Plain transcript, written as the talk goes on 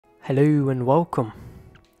Hello and welcome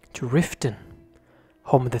to Riften,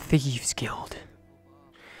 home of the Thieves Guild.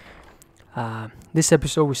 This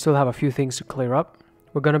episode we still have a few things to clear up.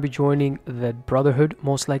 We're going to be joining the Brotherhood,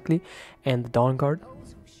 most likely, and the Dawn Guard.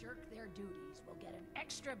 Those who shirk their duties will get an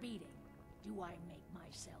extra beating. Do I make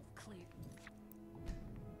myself clear?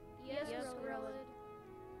 Yes, Brotherhood.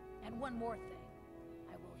 And one more thing.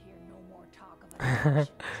 I will hear no more talk of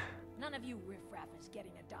adoptions. None of you riffraff is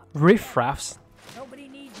getting adopted. Riffraffs? Nobody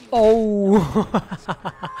needs you. Oh!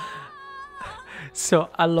 So,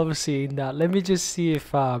 I love seeing that. Let me just see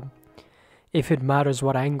if it matters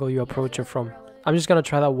what angle you approach it from. I'm just gonna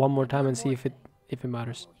try that one more time and see if it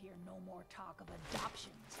matters. We'll hear no more talk of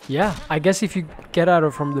adoptions. Yeah, I guess if you get at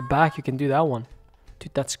it from the back, you can do that one.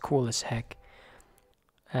 Dude, that's cool as heck.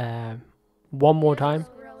 One more time.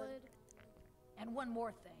 And one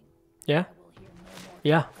more thing. Yeah? I will hear no more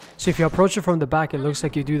Yeah. So if you approach it from the back, it looks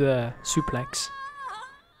like you do the suplex.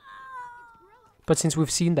 But since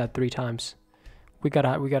we've seen that 3 times, we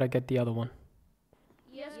gotta get the other one.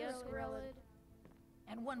 Yes, Brotherhood.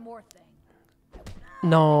 And one more thing.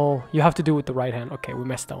 No, you have to do it with the right hand. Okay, we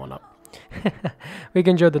messed that one up. We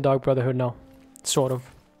can join the Dog Brotherhood now. Sort of.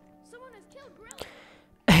 Someone has killed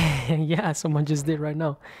Grilla. Yeah, someone just did right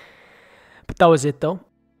now. But that was it though.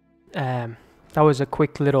 That was a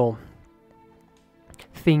quick little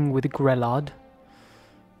thing with Grelad.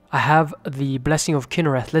 I have the Blessing of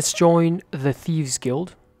Kinnereth. Let's join the Thieves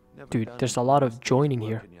Guild. Dude, there's a lot of joining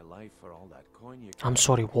here. I'm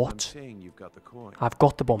sorry, what? I've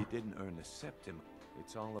got the bomb.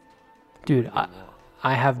 Dude,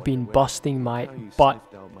 I have been busting my butt.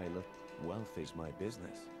 Wealth is my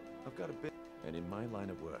business. I've got a bit, and in my line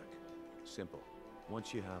of work, simple.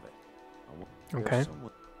 Once you have it, Okay.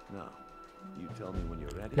 Now, you tell me when you're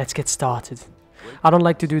ready. Let's get started. I don't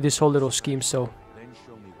like to do this whole little scheme, so Then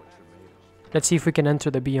show me what you're made of. let's see if we can enter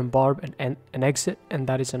the B and Barb and exit, and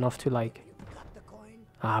that is enough to like...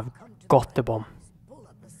 I've got the bomb.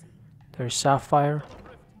 There's Sapphire.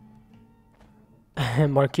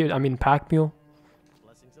 Pack Mule.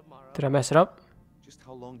 Did I mess it up? Just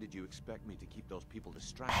how long did you expect me to keep those people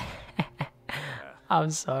distracted?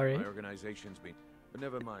 I'm sorry. My organization's been, but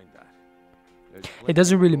never mind that. It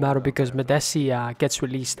doesn't really matter because Medesi gets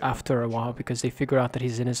released after a while because they figure out that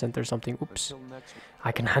he's innocent or something. Oops.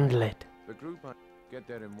 I can handle it. The group get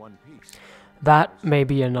there in one piece. That may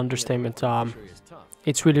be an understatement.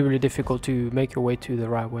 It's really, really difficult to make your way to the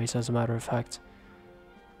right ways, as a matter of fact.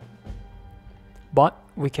 But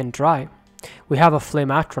we can try. We have a Flame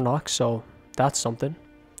Atronach, so that's something.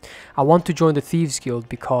 I want to join the Thieves Guild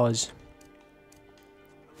because...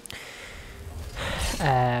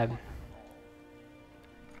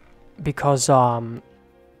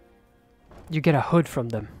 you get a hood from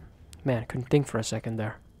them. Man, I couldn't think for a second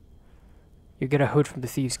there. You get a hood from the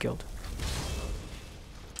Thieves Guild.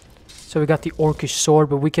 So we got the Orcish Sword,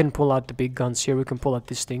 but we can pull out the big guns here. We can pull out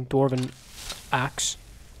this thing, Dwarven Axe.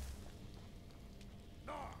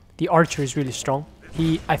 The Archer is really strong.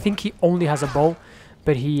 I think he only has a bow,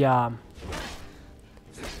 but he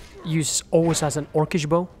always has an Orcish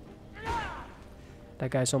bow. That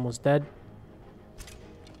guy's almost dead.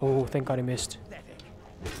 Oh, thank God he missed.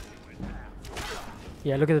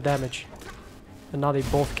 Yeah, look at the damage. And now they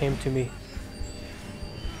both came to me.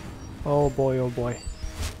 Oh boy, oh boy.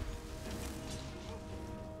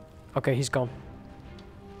 Okay, he's gone.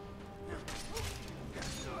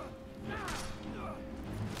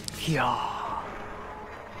 Yeah.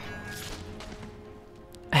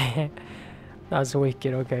 That's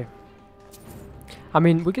wicked, okay. I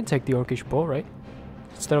mean, we can take the Orcish bow, right?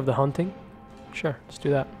 Instead of the hunting. Sure, let's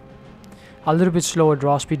do that. A little bit slower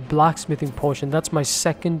draw speed, blacksmithing potion. That's my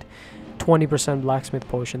second 20% blacksmith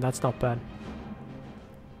potion. That's not bad.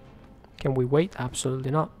 Can we wait? Absolutely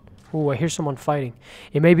not. Oh, I hear someone fighting.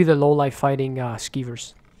 It may be the low-life fighting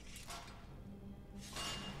skeevers.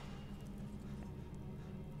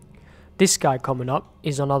 This guy coming up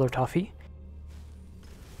is another toughie.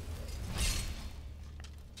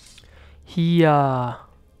 He,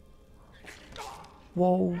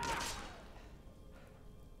 whoa.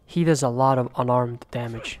 He does a lot of unarmed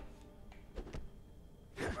damage.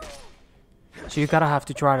 So you gotta have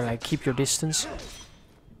to try to like keep your distance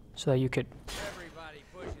so that you could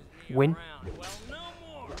win.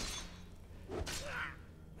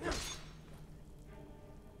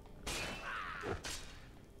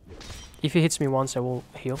 If he hits me once, I will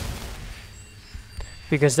heal.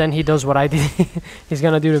 Because then he does what I did. He's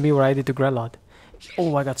gonna do to me what I did to Grelad.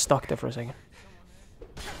 Oh, I got stuck there for a second.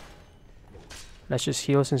 Let's just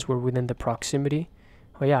heal since we're within the proximity.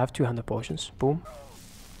 Oh yeah, I have 200 potions. Boom.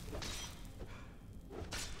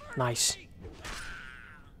 Nice.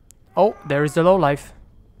 Oh, there is the low life.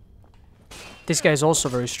 This guy is also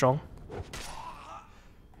very strong.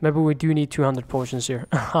 Maybe we do need 200 potions here.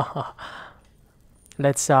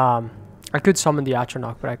 Let's I could summon the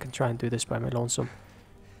Atronach, but I can try and do this by my lonesome.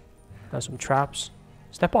 There's some traps.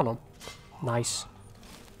 Step on them. Nice.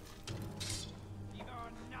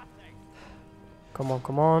 Come on,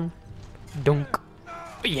 come on. Dunk.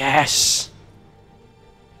 Yes!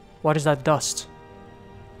 What is that dust?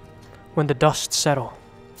 When the dust settle,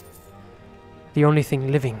 the only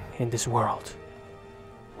thing living in this world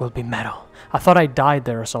will be metal. I thought I died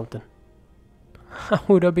there or something. That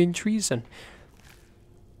would have been treason.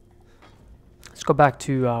 Let's go back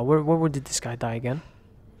to, where did this guy die again?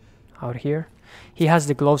 Out here. He has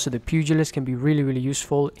the gloves, so the pugilist can be really, really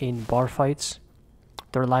useful in bar fights.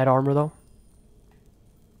 They're light armor though.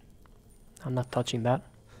 I'm not touching that.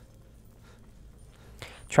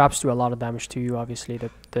 Traps do a lot of damage to you, obviously.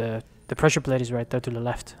 The pressure plate is right there to the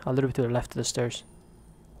left. A little bit to the left of the stairs.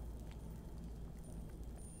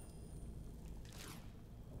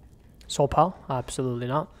 Soul Pal? Absolutely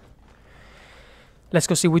not. Let's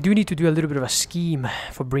go see. We do need to do a little bit of a scheme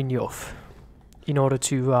for Brynjolf in order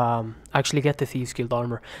to actually get the Thieves Guild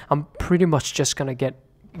armor. I'm pretty much just gonna get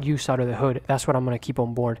use out of the hood. That's what I'm gonna keep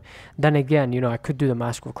on board. Then again, you know, I could do the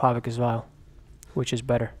Mask of Klavik as well, which is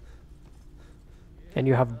better. And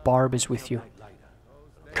you have Barbas with you.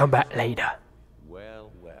 Come back later. Well,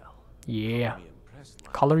 well. Yeah. I'm impressed,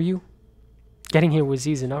 lad. Color you? Getting here was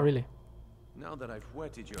easy, not really. Now that I've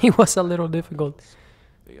whetted your He was a little difficult.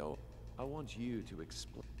 Theo, I want you to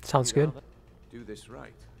explain. Sounds good. Do this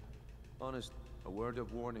right. Honest, a word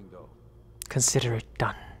of warning though. Consider it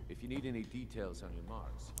done. If you need any details on your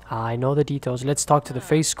marks, I know the details. Let's talk to the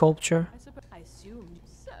face sculpture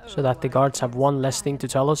so that the guards have one less thing to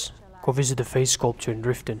tell us. Go visit the face sculpture in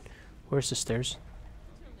Riften. Where's the stairs?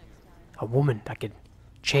 A woman that can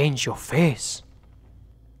change your face.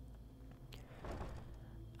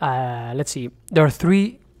 Let's see. There are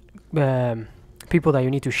 3 people that you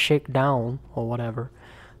need to shake down or whatever.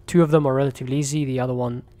 2 of them are relatively easy. The other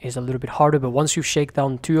one is a little bit harder. But once you shake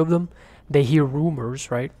down 2 of them, they hear rumors,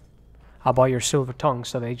 right, about your silver tongue.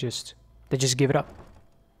 So they just give it up.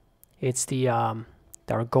 It's the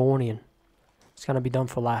Argonian. It's gonna be done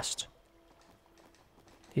for last.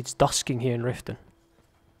 It's dusking here in Riften.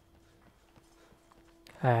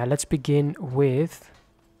 Let's begin with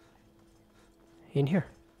in here.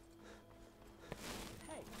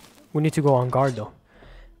 We need to go on guard though.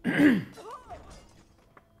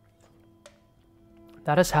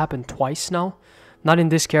 That has happened twice now. Not in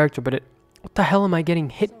this character, but what the hell am I getting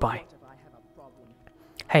hit by?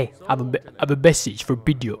 Hey, I have a message for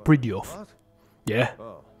Brynjolf. Yeah,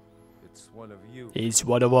 Oh, it's one of you. it's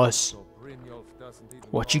one of us. So Brynjolf doesn't even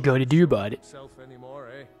What you bother gonna do about it? himself anymore,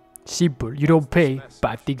 eh? Simple. You don't pay,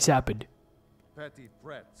 bad things happen. Petty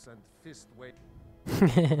threats and fist weight.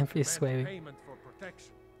 Fist waving. Payment for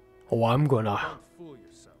protection. Oh, I'm gonna Don't fool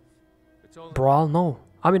yourself. It's only brawl. No,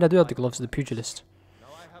 I mean I do have the gloves of the pugilist. now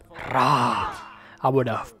I have Rah! I'm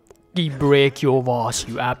gonna fucking break your ass,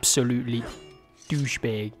 you absolutely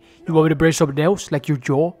douchebag. You want me to break something else, like your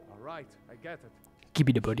jaw? all right, I get it. Give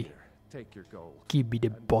me the body. Take your gold. Give me the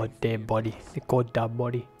goddamn body. The goddamn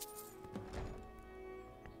body.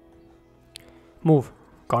 Move,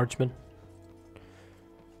 guardsman.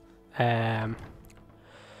 I've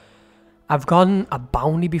gotten a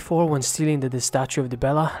bounty before when stealing the statue of the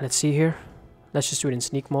Bella. Let's see here. Let's just do it in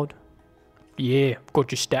sneak mode. Yeah,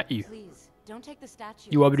 got your statue. Please, don't take the statue.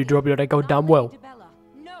 You want me to drop it? I go damn well.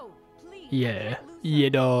 No, please. Yeah. Yeah,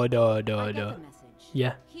 no. I get the message.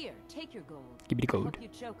 Yeah, Here, take your gold. give me the Hope code. you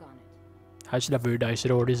choke on it. That's not very nice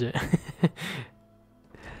at all, is it?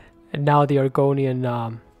 And now the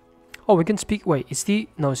Argonian, oh, we can speak, wait, is the,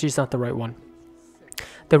 no, she's not the right one.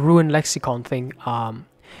 The Ruined Lexicon thing,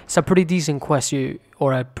 it's a pretty decent quest,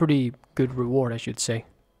 or a pretty good reward, I should say.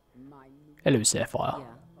 Hello, Sapphire. Yeah.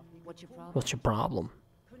 What's your problem? What's your problem?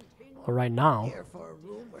 Well, right now, Here for a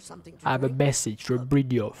room or something to I have a drink? message from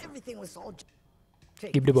Brynjolf. Everything was all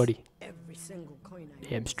Take Give the this. body. Every single coin I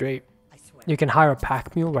Damn own, straight. I swear. You can hire a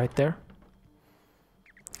pack mule right there.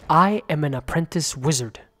 I am an apprentice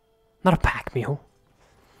wizard, not a pack mule.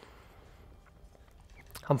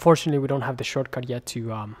 Unfortunately, we don't have the shortcut yet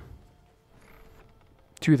to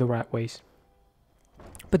the rat ways.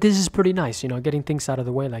 But this is pretty nice, you know, getting things out of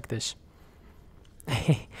the way like this.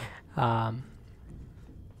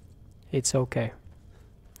 It's okay.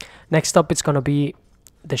 Next up, it's gonna be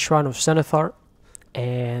the Shrine of Zenithar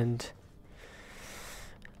and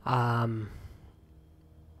the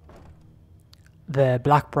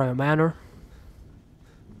Blackbriar Manor.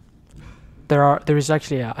 There is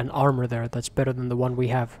actually an armor there that's better than the one we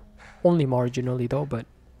have. Only marginally though, but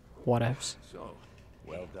whatevs. So,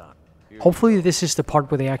 well done. Here's Hopefully this is the part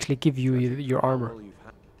where they actually give you your armor. all you've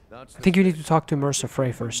had. That's I the think you need spirit. to talk to Mercer Frey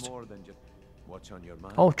Nothing first. more than just what's on your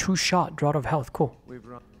mind. Oh, true shot, drought of health, cool. We've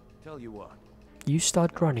run. Tell you what. You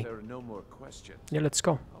start Now, if running. there are no more questions. Yeah, let's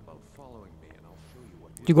go. How about following me and I'll show you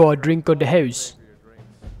what You got a drink on the house?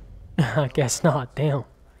 I guess not, damn.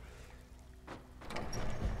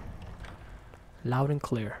 Loud and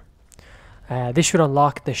clear. This should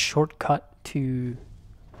unlock the shortcut to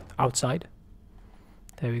outside.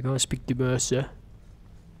 There we go, speak to Mercer.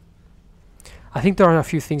 I think there are a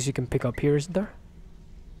few things you can pick up here, isn't there?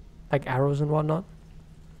 Like arrows and whatnot.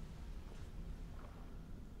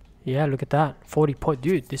 Yeah, look at that. 40 point.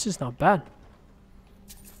 Dude, this is not bad.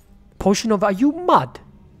 Potion of... Are you mad?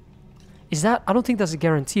 Is that... I don't think that's a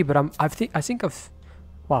guarantee, but I think I've...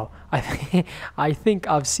 Wow. I think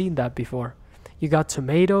I've seen that before. You got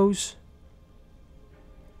tomatoes.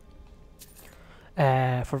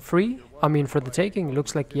 For free? I mean, for the taking.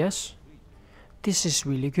 Looks like yes. This is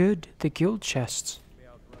really good. The guild chests.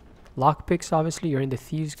 Lockpicks, obviously. You're in the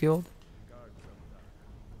Thieves Guild.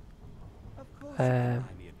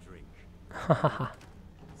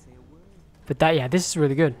 But that, yeah, this is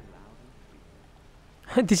really good.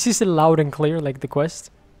 This is loud and clear, like the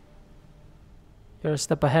quest. You're a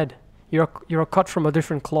step ahead. You're a cut from a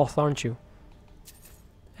different cloth, aren't you?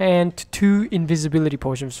 And 2 invisibility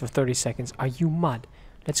potions for 30 seconds. Are you mad?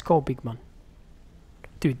 Let's go, big man.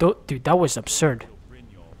 Dude, dude, that was absurd.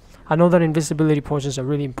 I know that invisibility potions are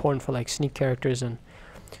really important for like sneak characters and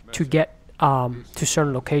to get to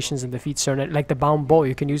certain locations and defeat certain, like the bound bow.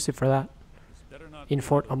 You can use it for that. In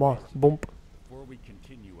Fort Amal. Boom. Before we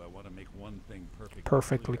continue, I want to make one thing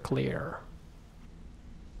Perfectly clear.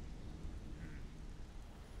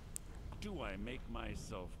 Do I make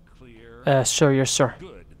myself clear? Sir, yes, sir.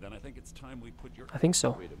 Good. Then I think it's time we put your I think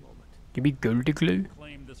so. Wait a moment. You be goldie glue.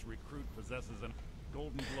 claim this recruit possesses an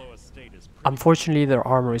golden glow estate is pretty Unfortunately, their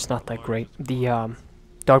armor is not that great. The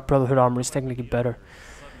Dark Brotherhood armor is technically better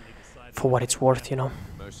suddenly decided for what it's worth, you know.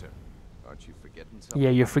 Mercer, aren't you forgetting something? Yeah,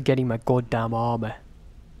 you're forgetting my goddamn armor.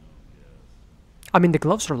 I mean, the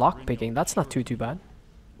gloves are lockpicking. That's not too bad.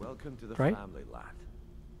 Welcome to the Right? family, lad.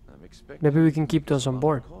 I'm expecting Maybe we you can to keep make a those on small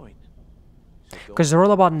board. coin. So don't Because they're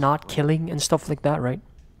all about not killing and stuff like that, right?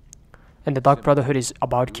 And the Dark Brotherhood is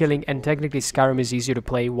about killing, and technically Skyrim is easier to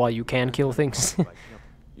play while you can kill things. like,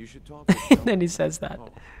 you should talk to And then he says that. Oh,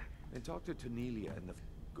 and talk to Tanelia and the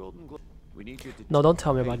Golden Globe. We need you to No, don't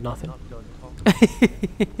tell me about Hey, nothing. not done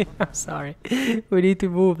talking. I'm sorry. We need to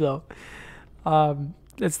move though.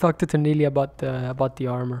 Let's talk to Tanelia about the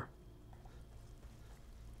armor.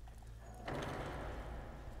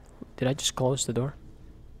 Did I just close the door?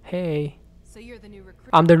 Hey, So you're the new recruit.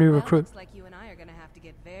 I'm the new Well, recruit. looks like you and I are gonna have to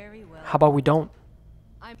get very well. How about we don't?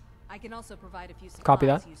 I can also provide a few supplies Copy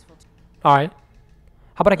that. useful to All right.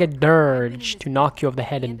 How about I get I've been in Dirge this to knock you off the business.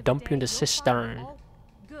 head At and the dump end you in the of the day, you'll cistern? find all-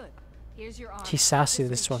 Good. Here's your armor. She's sassy, Just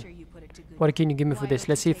this make one. sure you put it to good What can you give me use. for Why this? don't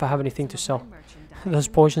Let's you see if I take have a look anything at to some sell. of my merchandise Those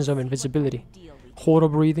and potions of see what invisibility. deal we can Horror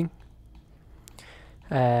breathing.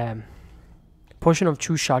 Potion of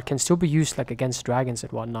True Shot can still be used like against dragons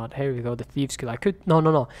and whatnot. Here we go, the Thieves Guild. I could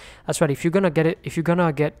no. That's right. If you're gonna get it, if you're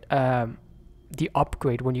gonna get the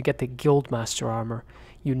upgrade when you get the Guildmaster armor,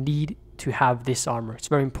 you need to have this armor. It's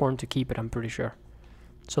very important to keep it. I'm pretty sure.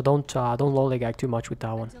 So don't lollygag too much with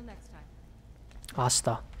that one. Until next time.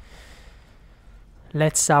 Asta.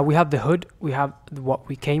 Let's we have the hood. We have what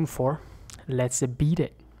we came for. Let's beat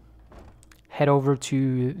it. Head over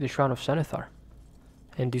to the Shrine of Zenithar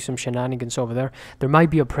and do some shenanigans over there. There might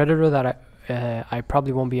be a predator that I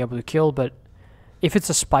probably won't be able to kill, but if it's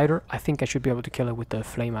a spider, I think I should be able to kill it with the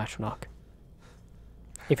Flame Astronach.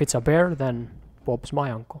 If it's a bear, then Bob's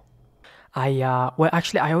my uncle. Well,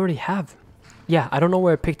 actually, I already have. Yeah, I don't know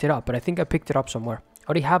where I picked it up, but I think I picked it up somewhere. I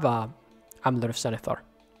already have a Amulet of Zenithar.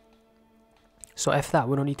 So F that,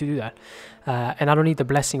 we don't need to do that. And I don't need the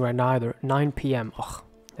blessing right now either. 9 p.m. Ugh,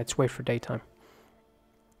 let's wait for daytime.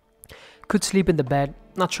 Could sleep in the bed.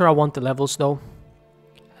 Not sure I want the levels though.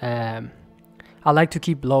 I like to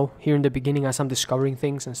keep low here in the beginning as I'm discovering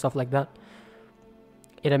things and stuff like that.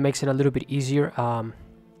 It makes it a little bit easier.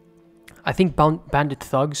 I think bandit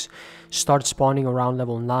thugs start spawning around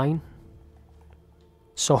level 9.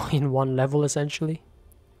 So in one level essentially.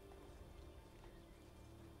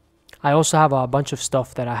 I also have a bunch of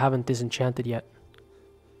stuff that I haven't disenchanted yet.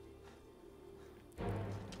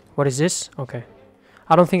 What is this? Okay.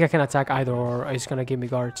 I don't think I can attack either, or it's gonna give me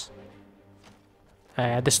guards.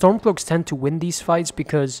 The Stormcloaks tend to win these fights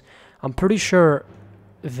because I'm pretty sure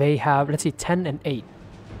they have, let's see, 10 and 8.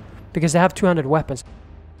 Because they have 200 weapons.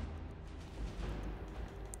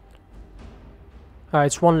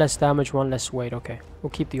 It's 1 less damage, 1 less weight. Okay, we'll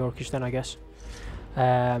keep the Orcish then, I guess.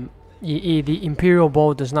 The Imperial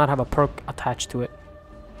Bow does not have a perk attached to it,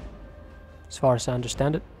 as far as I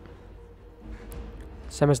understand it.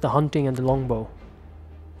 Same as the hunting and the longbow.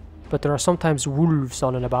 But there are sometimes wolves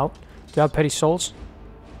on and about. Do you have petty souls?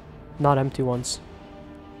 Not empty ones.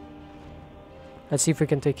 Let's see if we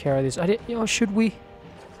can take care of this. You know, should we?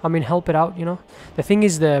 I mean, help it out, you know? The thing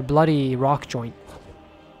is the bloody rock joint.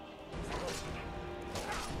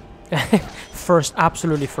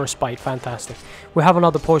 Absolutely first bite. Fantastic. We have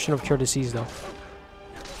another potion of cure disease, though.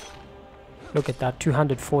 Look at that.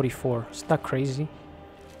 244. Isn't that crazy?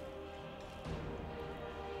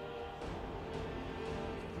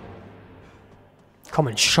 Come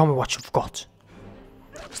and show me what you've got.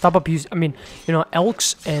 Stop abusing. I mean, you know,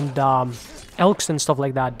 elks and stuff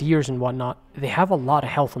like that, deers and whatnot, they have a lot of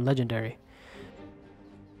health on legendary.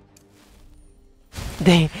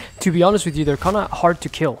 To be honest with you, they're kind of hard to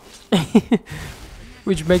kill,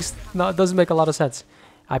 which doesn't make a lot of sense.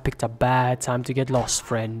 I picked a bad time to get lost,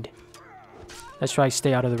 friend. Let's try to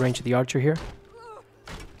stay out of the range of the archer here.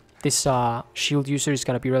 This shield user is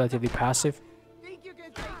gonna be relatively passive.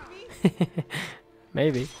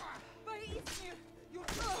 Maybe.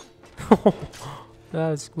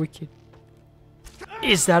 That's wicked.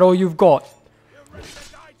 Is that all you've got? I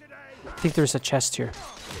think there's a chest here.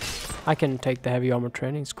 I can take the heavy armor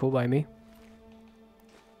training. It's cool by me.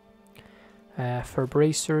 For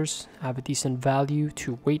bracers, I have a decent value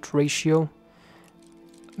to weight ratio.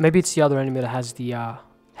 Maybe it's the other enemy that has the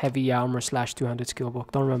heavy armor / 200 skill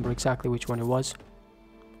book. Don't remember exactly which one it was.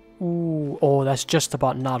 Ooh, oh, that's just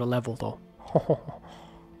about not a level though.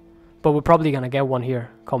 But we're probably gonna get one here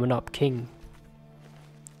coming up. King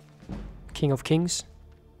of Kings.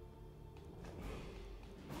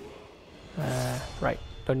 Right,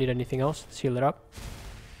 don't need anything else. Let's heal it up.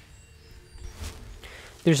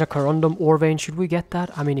 There's a Corundum ore vein. Should we get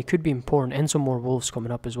that? I mean, it could be important. And some more wolves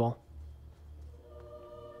coming up as well.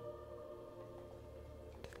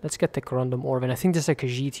 Let's get the Corundum ore vein. I think there's a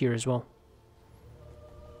Khajiit here as well.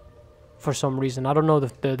 For some reason. I don't know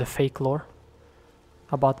the fake lore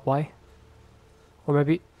about why. Or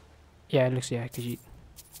maybe... Yeah, it looks like Khajiit.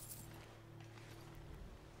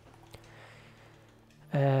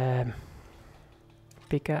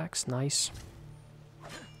 Pickaxe, nice.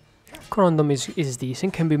 Corundum is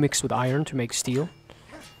decent. Can be mixed with iron to make steel.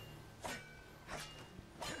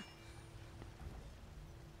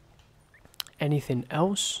 Anything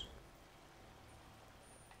else?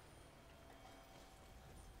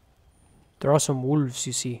 There are some wolves,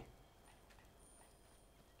 you see.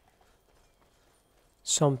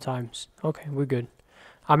 Sometimes. Okay, we're good.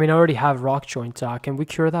 I mean, I already have rock joint. Can we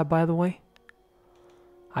cure that, by the way?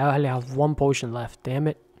 I only have 1 potion left. Damn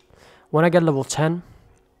it. When I get level 10,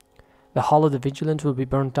 the Hall of the Vigilant will be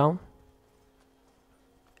burnt down.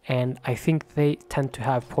 And I think they tend to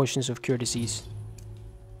have potions of cure disease.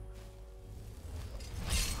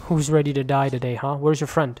 Who's ready to die today, huh? Where's your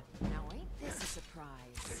friend? Now ain't this a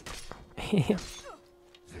surprise?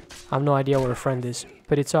 I have no idea where a friend is,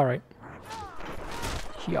 but it's alright.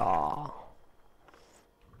 Yeah.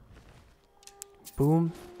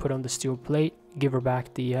 Boom. Put on the steel plate. Give her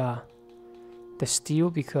back the steel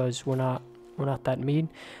because we're not that mean.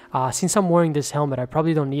 Since I'm wearing this helmet, I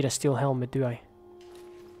probably don't need a steel helmet, do I?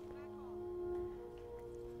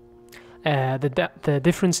 The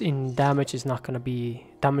difference in damage is not gonna be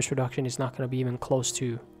reduction is not gonna be even close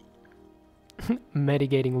to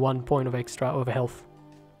mitigating 1 point of extra of health.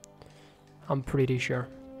 I'm pretty sure.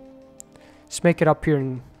 Let's make it up here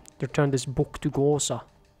and return this book to Gosa.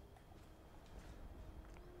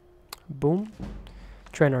 Boom.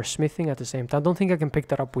 Train our smithing at the same time. Don't think I can pick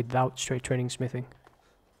that up without straight training smithing.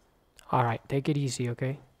 Alright, take it easy,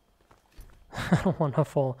 okay? I don't wanna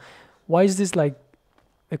fall. Why is this like...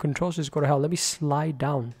 The controls just go to hell. Let me slide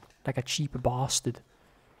down like a cheap bastard.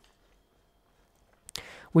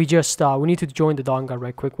 We need to join the Dawn Guard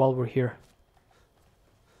right quick while we're here.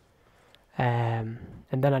 And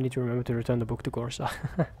then I need to remember to return the book to Gorsa.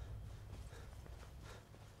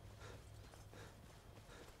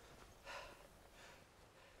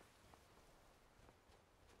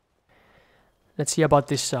 Let's see about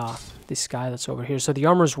this this guy that's over here. So the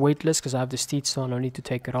armor is weightless because I have the steed stone. I need to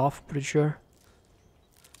take it off, pretty sure.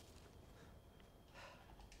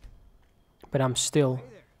 But I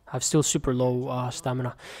have still super low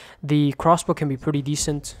stamina. The crossbow can be pretty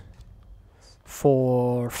decent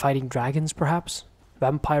for fighting dragons, perhaps.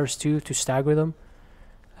 Vampires too, to stagger them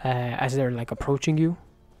as they're like approaching you.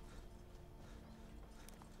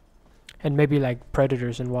 And maybe like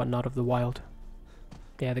predators and whatnot of the wild.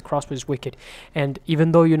 Yeah, the crossbow is wicked. And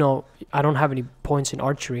even though, you know, I don't have any points in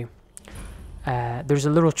archery, there's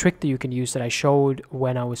a little trick that you can use that I showed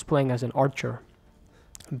when I was playing as an archer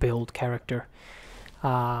build character,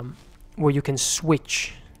 where you can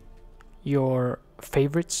switch your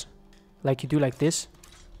favorites. Like you do like this.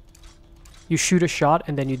 You shoot a shot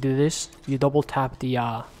and then you do this. You double tap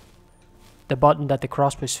the button that the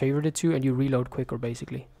crossbow is favorited to, and you reload quicker,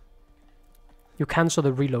 basically. You cancel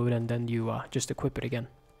the reload and then you just equip it again.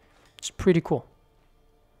 It's pretty cool.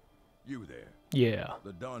 You there? Yeah.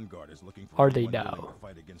 The Dawn Guard is looking for Are they anyone willing now? to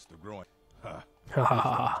fight against the growing. Ha ha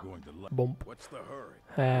ha. Going to Bump. What's the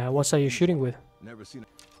hurry? What's are you shooting with? Never seen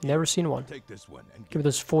Never seen one. Take this one and Give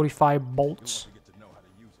us 45 bolts. get to know how to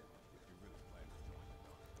use it if you really plan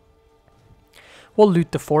to join. We'll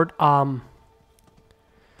loot the fort.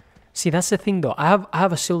 See, that's the thing though. I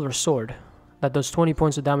have a silver sword that does 20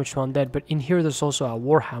 points of damage to undead, but in here there's also a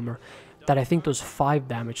warhammer that I think does 5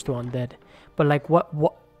 damage to undead. But like,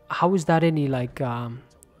 how is that any like?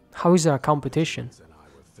 How is that a competition?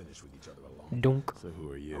 Dunk. So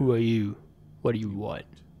who are you? Who are you? What do you want?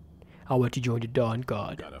 I want to join the Dawn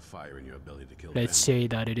Guard. Got a fire in your ability to kill Let's say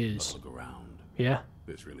that it is. Look around. Yeah.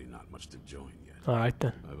 There's really not much to join yet. All right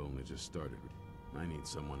then. I've only just started. I need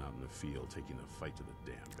someone out in the field taking a fight to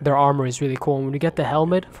the damn. Their armor is really cool. And when you get the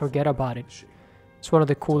helmet, forget about it. It's one of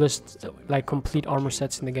the coolest, like, complete armor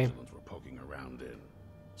sets in the game.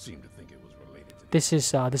 This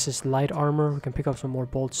is light armor. We can pick up some more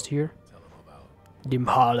bolts here. Dim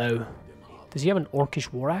Hollow. Does he have an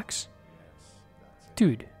orcish war axe?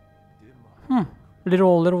 Dude.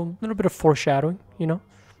 Little bit of foreshadowing, you know.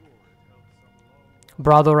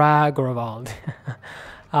 Bradorag Gravald.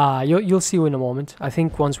 You'll see in a moment. I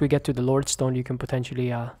think once we get to the Lordstone, you can potentially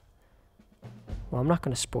well, I'm not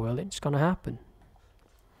gonna spoil it. It's gonna happen.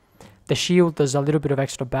 The shield does a little bit of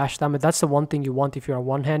extra bash damage. That's the one thing you want if you're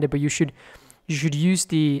one-handed, but you should use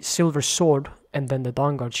the silver sword and then the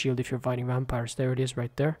Dawn Guard shield if you're fighting vampires. There it is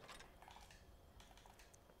right there.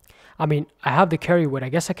 I mean, I have the carry weight. I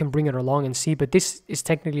guess I can bring it along and see, but this is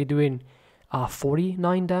technically doing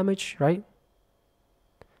 49 damage, right?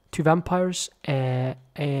 To vampires,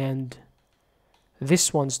 and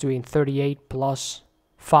this one's doing 38 plus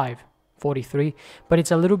 5, 43. But it's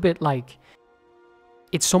a little bit like,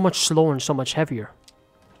 it's so much slower and so much heavier.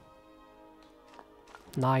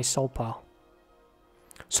 Nice soul pile.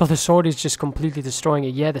 So the sword is just completely destroying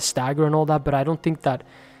it. Yeah, the stagger and all that, but I don't think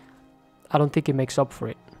it makes up for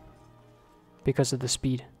it because of the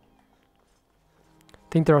speed. I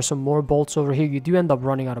think there are some more bolts over here. You do end up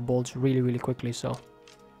running out of bolts really quickly, so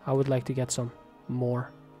I would like to get some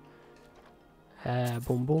more.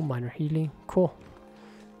 Boom boom, minor healing. Cool.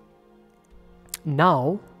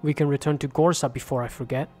 Now we can return to Gorsa before I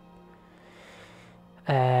forget.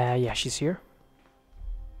 Yeah, she's here.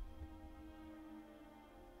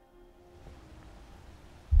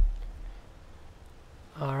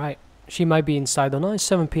 Alright, she might be inside though. No, it's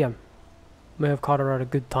 7 PM. May have caught her at a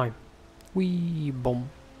good time. Wee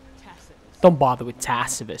boom. Don't bother with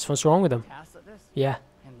Tacitus. What's wrong with him? Yeah,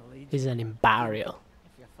 he's an imbarial.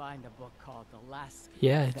 If you find a book called The Last.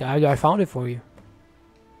 Yeah, I found it for you.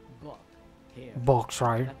 Book. Here. Box,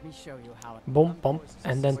 right? Let me show you how it Boom, bump,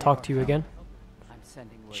 and then talk to you again. I'm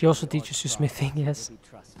sending word She also to the teaches you Orc smithing, Guard. yes. They be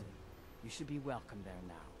trusted. You should be welcome there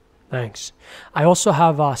now. Thanks. I also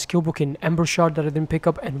have a skill book in Ember Shard that I didn't pick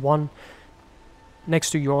up, and one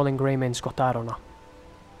next to Jarl and Greymane Skotarona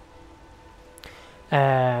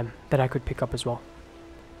that I could pick up as well.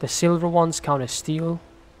 The silver ones count as steel.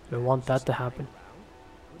 We want that to happen.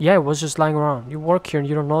 Yeah, it was just lying around. You work here and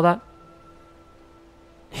you don't know that?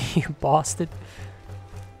 You bastard.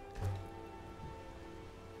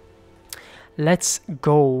 Let's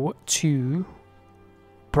go to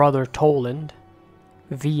Brother Toland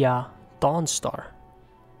via Dawnstar.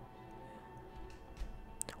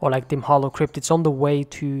 Or like Dim Hollow Crypt. It's on the way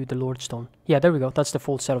to the Lordstone. Yeah, there we go. That's the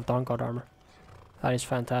full set of Dawn Guard armor. That is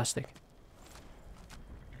fantastic.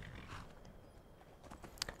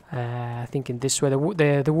 I think in this way,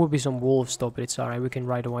 there will be some wolves though, but it's alright. We can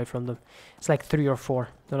ride away from them. It's like 3 or 4.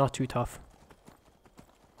 They're not too tough.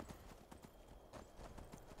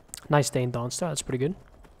 Nice day in Dawnstar. That's pretty good.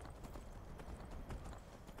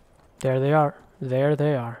 There they are. There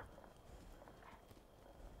they are.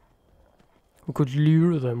 We could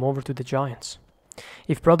lure them over to the giants.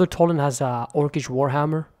 If Brother Toland has a Orcish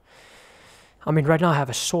Warhammer, I mean, right now I have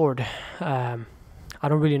a sword. I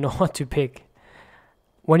don't really know what to pick.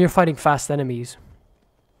 When you're fighting fast enemies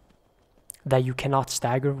that you cannot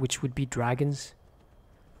stagger, which would be dragons,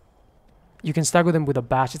 you can stagger them with a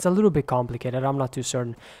bash. It's a little bit complicated. I'm not too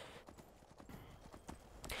certain.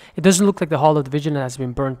 It doesn't look like the Hall of the Vigilant has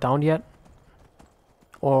been burnt down yet.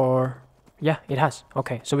 Or... yeah, it has.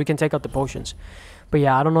 Okay, so we can take out the potions. But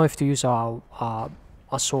yeah, I don't know if to use a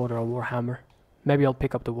sword or a warhammer. Maybe I'll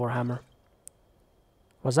pick up the warhammer.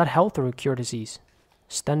 Was that health or cure disease?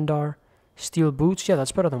 Stendar. Steel boots. Yeah,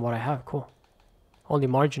 that's better than what I have. Cool. Only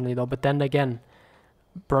marginally though. But then again,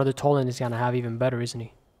 Brother Tolan is gonna have even better, isn't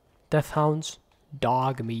he? Death hounds.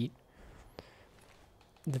 Dog meat.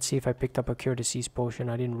 Let's see if I picked up a cure disease potion.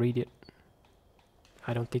 I didn't read it.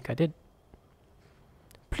 I don't think I did.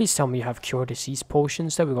 Please tell me you have cure disease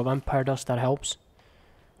potions. There we go. Vampire dust. That helps.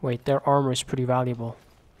 Wait, their armor is pretty valuable.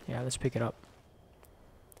 Yeah, let's pick it up.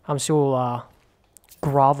 I'm still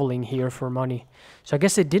groveling here for money. So I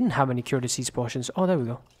guess they didn't have any cure disease potions. Oh, there we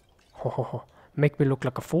go. Ho ho ho. Make me look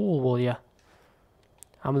like a fool, will ya?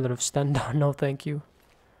 Amulet of Stendar. No, thank you.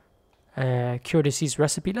 Cure disease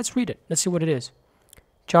recipe. Let's read it. Let's see what it is.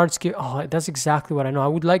 Charge skill. Oh, that's exactly what I know. I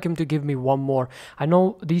would like him to give me one more. I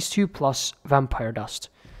know these two plus vampire dust.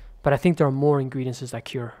 But I think there are more ingredients that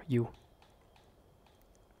cure you.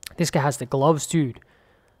 This guy has the gloves, dude.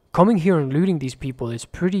 Coming here and looting these people is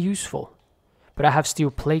pretty useful. But I have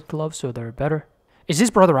steel plate gloves, so they're better. Is this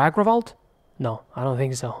Brother Agravald? No, I don't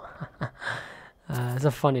think so. It's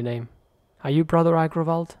a funny name. Are you Brother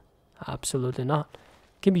Agravald? Absolutely not.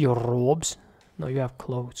 Give me your robes. No, you have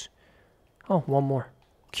clothes. Oh, one more.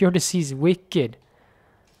 Cure disease, wicked.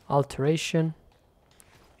 Alteration.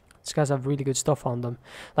 These guys have really good stuff on them.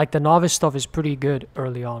 Like the novice stuff is pretty good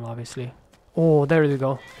early on, obviously. Oh, there we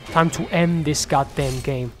go. Time to end this goddamn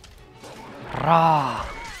game. Rah!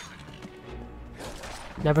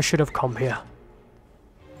 Never should have come here.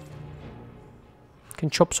 Can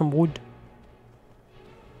chop some wood.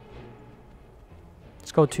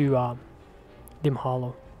 Let's go to Dim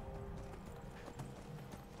Hollow.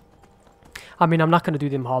 I mean, I'm not going to do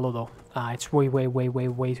Dim Hollow though. It's way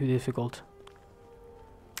too difficult.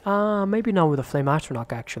 Maybe now with the Flame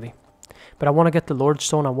Atronach actually. But I want to get the Lord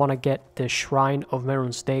Stone. I want to get the Shrine of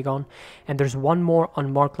Merun's Dagon. And there's one more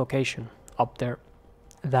unmarked location up there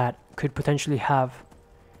that could potentially have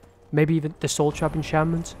maybe even the Soul Trap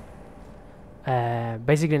enchantment.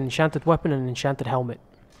 Basically an enchanted weapon and an enchanted helmet,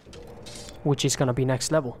 which is going to be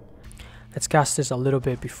next level. Let's cast this a little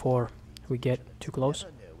bit before we get too close.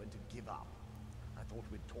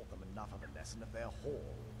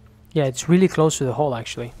 Yeah, it's really close to the hole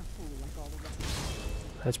actually.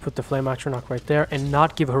 Let's put the Flame Atronach right there and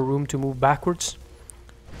not give her room to move backwards.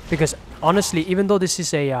 Because honestly, even though this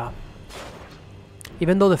is a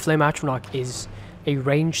even though the Flame Atronach is a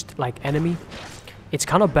ranged like enemy, it's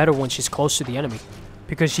kind of better when she's close to the enemy,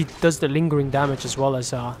 because she does the lingering damage as well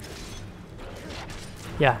as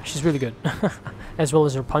yeah, she's really good. As well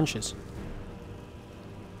as her punches.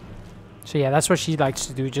 So yeah, that's what she likes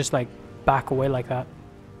to do, just like back away like that.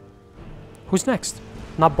 Who's next?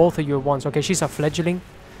 Not both of you at once. Okay, she's a fledgling.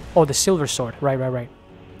 Oh, the silver sword. Right.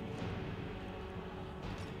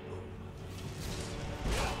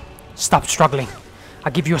 Stop struggling. I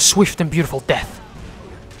give you a swift and beautiful death.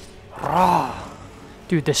 Rah.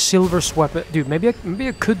 Dude, the silver weapon. Dude, maybe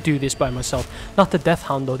I could do this by myself. Not the Death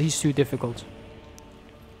Hound though. These too difficult.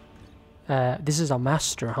 This is a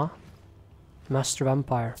master, huh? Master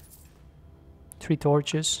Vampire. 3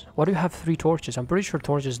 torches. Why do you have 3 torches? I'm pretty sure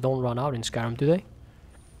torches don't run out in Skyrim, do they?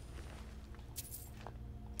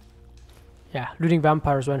 Yeah, looting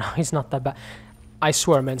vampires right now is not that bad. I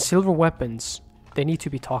swear, man, silver weapons, they need to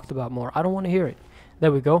be talked about more. I don't want to hear it.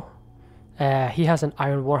 There we go. He has an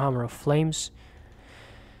Iron Warhammer of Flames.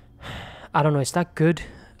 I don't know, is that good?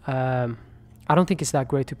 I don't think it's that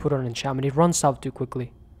great to put on an enchantment. It runs out too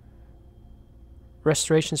quickly.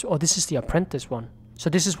 Restorations. Oh, this is the apprentice one. So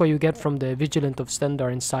this is what you get from the Vigilant of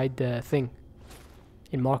Stendar inside the thing.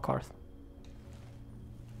 In Markarth.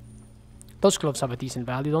 Those gloves have a decent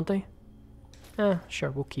value, don't they? Sure,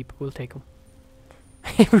 we'll take them.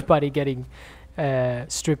 Everybody getting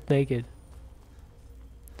stripped naked.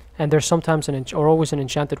 And there's sometimes or always an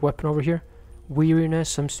enchanted weapon over here. Weariness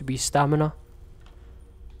seems to be stamina.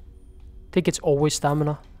 I think it's always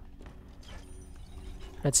stamina.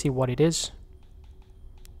 Let's see what it is.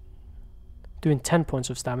 Doing 10 points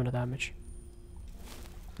of stamina damage.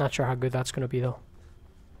 Not sure how good that's going to be though.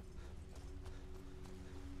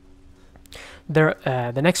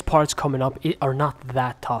 The next parts coming up are not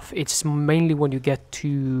that tough. It's mainly when you get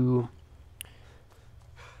to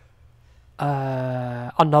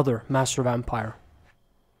another Master Vampire.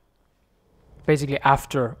 Basically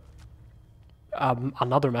after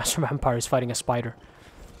another Master Vampire is fighting a spider.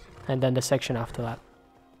 And then the section after that.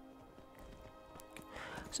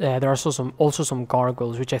 There are also some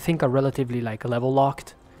gargoyles, which I think are relatively like level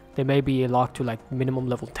locked. They may be locked to like minimum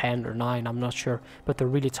level 10 or 9, I'm not sure. But they're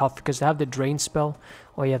really tough because they have the drain spell.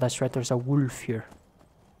 Oh yeah, that's right, there's a wolf here.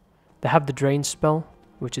 They have the drain spell,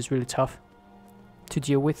 which is really tough to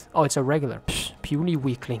deal with. Oh, it's a regular. Psh, puny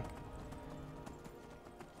weakling.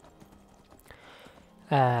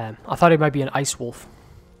 I thought it might be an ice wolf.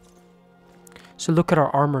 So look at our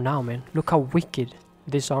armor now, man. Look how wicked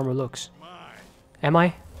this armor looks. Am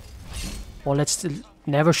I? Well, let's...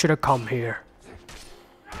 Never should have come here.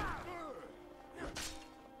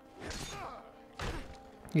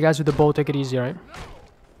 You guys with the bow, take it easy, right?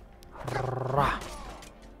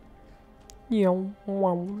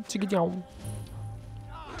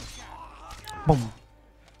 Boom.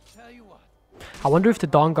 I wonder if the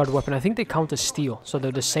Dawn Guard weapon, I think they count as steel, so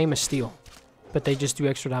they're the same as steel. But they just do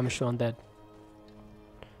extra damage to undead.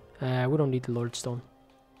 We don't need the Lord Stone.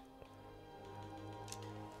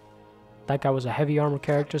 That guy was a heavy armor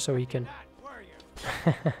character, so he can...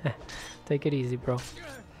 Take it easy, bro.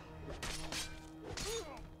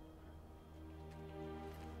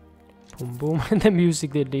 Boom, boom. And the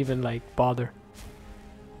music didn't even, like, bother.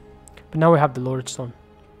 But now we have the Lord Stone.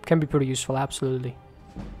 Can be pretty useful, absolutely.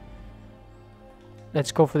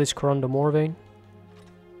 Let's go for this Corunda Morvein.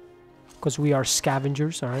 Because we are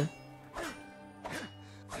scavengers, alright?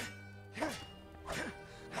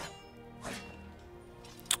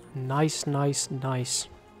 Nice, nice, nice.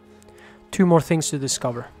 2 more things to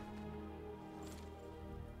discover.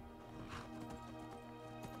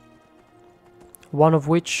 One of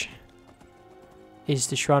which is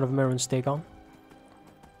the Shrine of Merun's Dagon.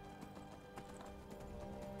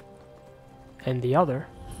 And the other...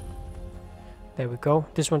 There we go.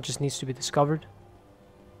 This one just needs to be discovered.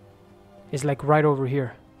 It's like right over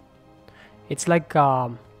here. It's like,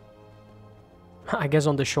 I guess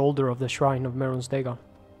on the shoulder of the Shrine of Merun's Dagon.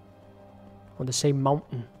 On the same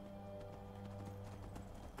mountain.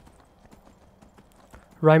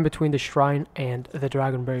 Right in between the shrine and the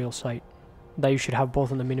dragon burial site. That you should have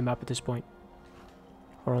both on the minimap at this point.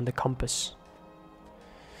 Or on the compass.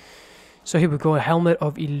 So here we go, a Helmet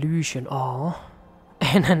of Illusion. Aww.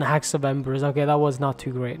 And an Axe of Embers. Okay, that was not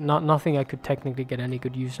too great. Nothing I could technically get any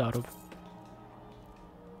good use out of.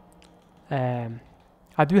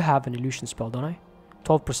 I do have an illusion spell, don't I?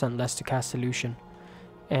 12% less to cast illusion.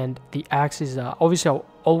 And the axe is obviously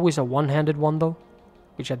always a one-handed one though.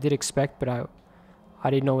 Which I did expect, but I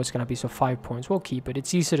didn't know it's going to be, so 5 points. We'll keep it.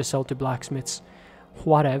 It's easy to sell to blacksmiths.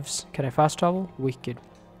 Whatevs. Can I fast travel? Wicked.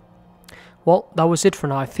 Well, that was it for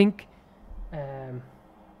now. I think...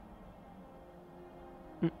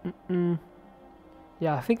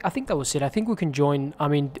 Yeah, I think that was it. I think we can join...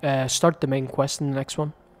 start the main quest in the next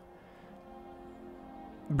one.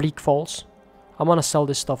 Bleak Falls. I'm gonna sell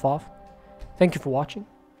this stuff off. Thank you for watching.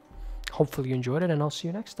 Hopefully you enjoyed it, and I'll see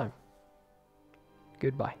you next time.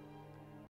 Goodbye.